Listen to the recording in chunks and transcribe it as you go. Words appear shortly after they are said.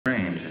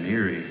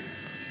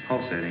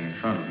pulsating in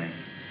front of me.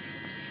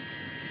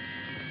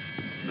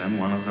 Then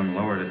one of them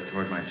lowered it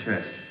toward my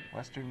chest.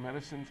 Western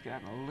medicine's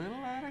gotten a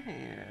little out of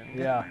hand.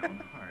 Yeah. My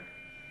own heart.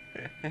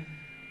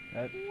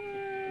 That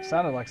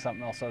sounded like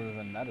something else other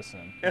than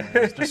medicine. I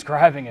was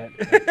describing it.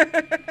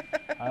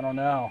 I don't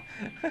know.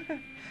 Oh,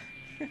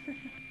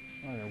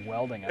 they're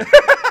welding it.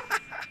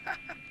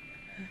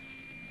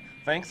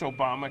 Thanks,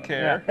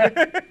 Obamacare.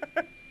 Yeah.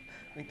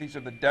 I think these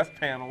are the death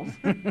panels.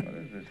 What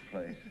is this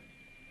place?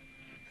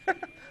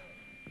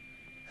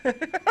 Who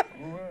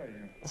are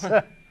you?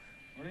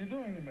 What are you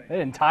doing to me? They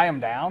didn't tie him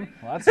down.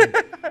 Well,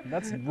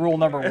 that's rule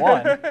number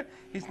one.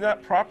 He's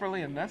not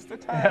properly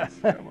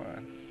anesthetized. Come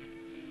on.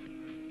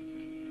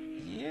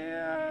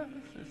 Yeah,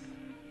 it's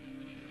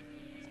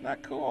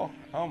not cool.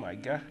 Oh my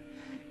God.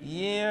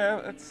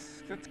 Yeah,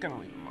 that's gonna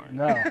leave a mark.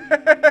 No.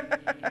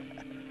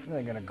 Are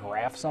they gonna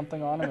graph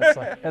something on him? It's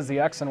like has the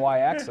X and Y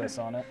axis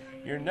on it.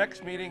 Your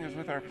next meeting is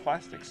with our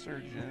plastic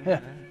surgeon.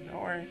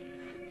 Don't worry.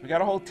 We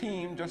got a whole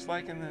team just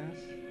like in this.